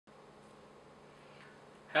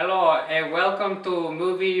Hello and welcome to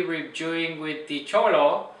Movie Reviewing with the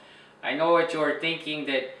Cholo. I know what you are thinking,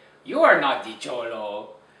 that you are not the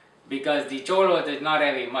Cholo because the Cholo does not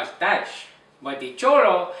have a mustache. But the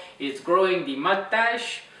Cholo is growing the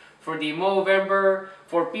mustache for the Movember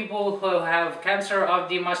for people who have cancer of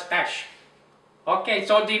the mustache. Okay,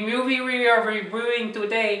 so the movie we are reviewing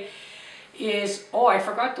today is, oh, I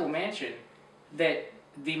forgot to mention that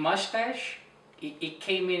the mustache, it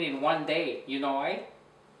came in one day. You know why?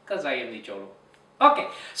 Because I am the Cholo. Okay,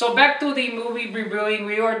 so back to the movie reviewing.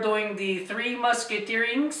 We are doing the Three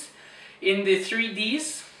Musketeers in the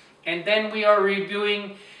 3Ds, and then we are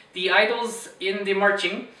reviewing the Idols in the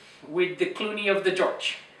Marching with the Clooney of the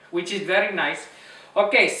George, which is very nice.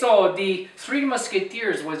 Okay, so the Three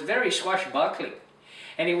Musketeers was very swashbuckling,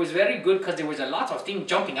 and it was very good because there was a lot of things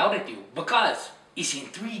jumping out at you because it's in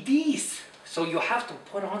 3Ds, so you have to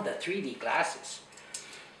put on the 3D glasses,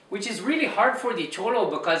 which is really hard for the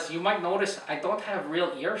Cholo because you might notice I don't have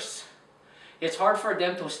real ears. It's hard for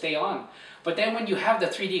them to stay on. But then when you have the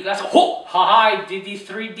 3D glasses, oh, haha, I did the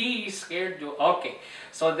 3D, scared you. Okay,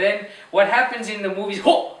 so then what happens in the movies,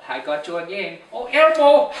 oh, I got you again. Oh,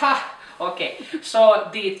 elbow, ha. Okay, so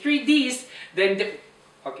the 3Ds, then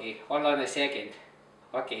okay, hold on a second.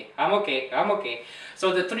 Okay, I'm okay.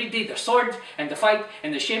 So the 3D, the sword, and the fight,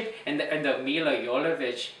 and the ship, and the Milla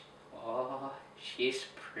Jovovich. Oh, she's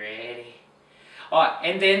pretty. Oh,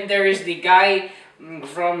 and then there is the guy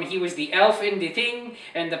from, he was the elf in the Thing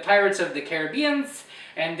and the Pirates of the Caribbeans,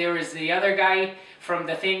 and there is the other guy from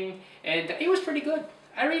the Thing, and it was pretty good.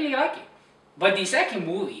 I really like it. But the second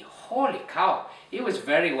movie, holy cow, it was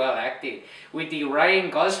very well acted with the Ryan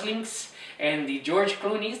Goslings and the George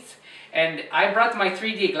Clooneys, and I brought my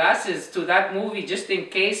 3D glasses to that movie just in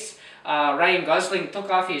case Ryan Gosling took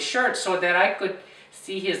off his shirt so that I could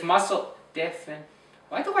see his muscle.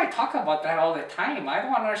 Why do I talk about that all the time? I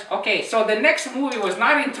don't understand. Okay, so the next movie was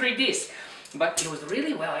not in 3Ds, but it was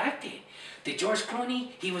really well acted. The George Clooney,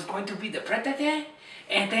 he was going to be the Predator,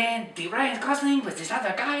 and then the Ryan Gosling was this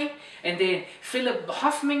other guy, and then Philip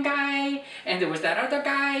Hoffman guy, and there was that other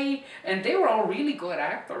guy, and they were all really good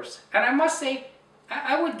actors. And I must say,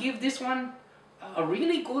 I would give this one a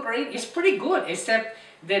really good rating. It's pretty good, except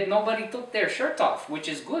that nobody took their shirt off, which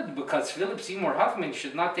is good because Philip Seymour Hoffman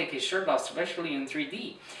should not take his shirt off, especially in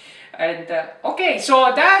 3D. And okay,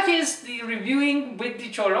 so that is the reviewing with the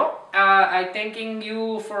Cholo. I thanking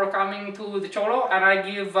you for coming to the Cholo, and I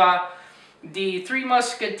give the Three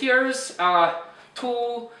Musketeers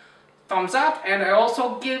 2 thumbs up, and I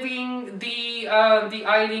also giving the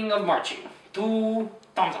Ides of Marching 2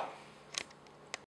 thumbs up.